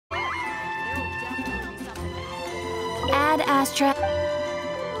Ad Astra.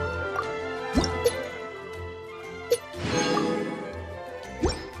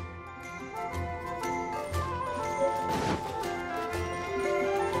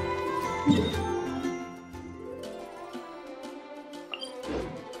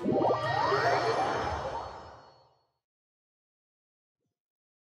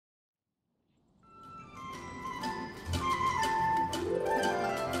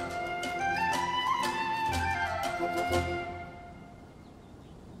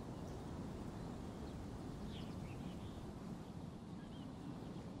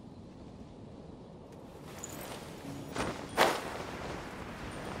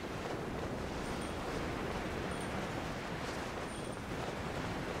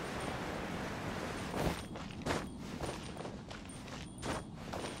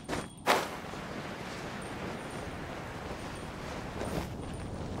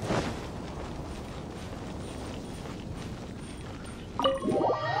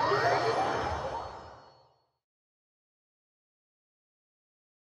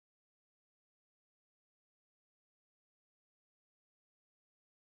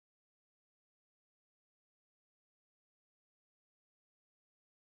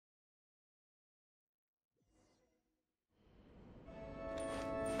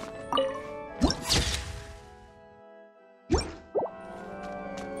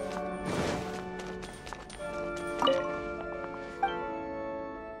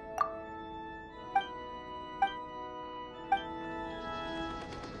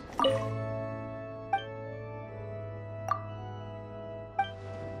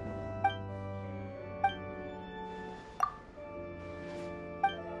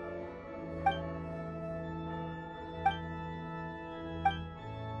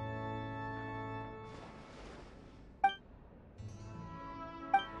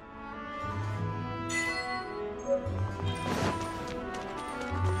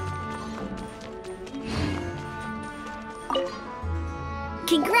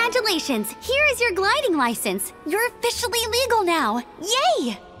 Congratulations! Here is your gliding license. You're officially legal now.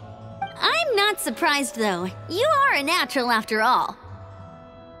 Yay! I'm not surprised, though. You are a natural after all.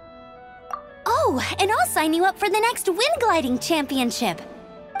 Oh, and I'll sign you up for the next Wind Gliding Championship.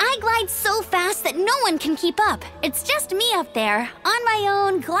 I glide so fast that no one can keep up. It's just me up there, on my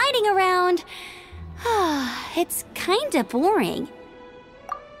own, gliding around. It's kinda boring.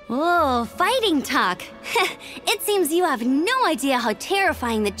 Whoa, fighting talk. It seems you have no idea how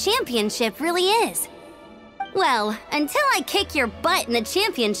terrifying the championship really is. Well, until I kick your butt in the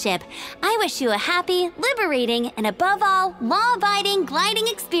championship, I wish you a happy, liberating, and above all, law-abiding gliding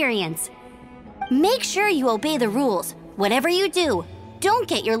experience. Make sure you obey the rules. Whatever you do, don't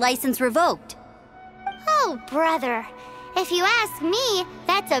get your license revoked. Oh, brother. If you ask me,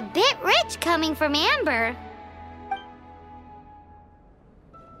 that's a bit rich coming from Amber.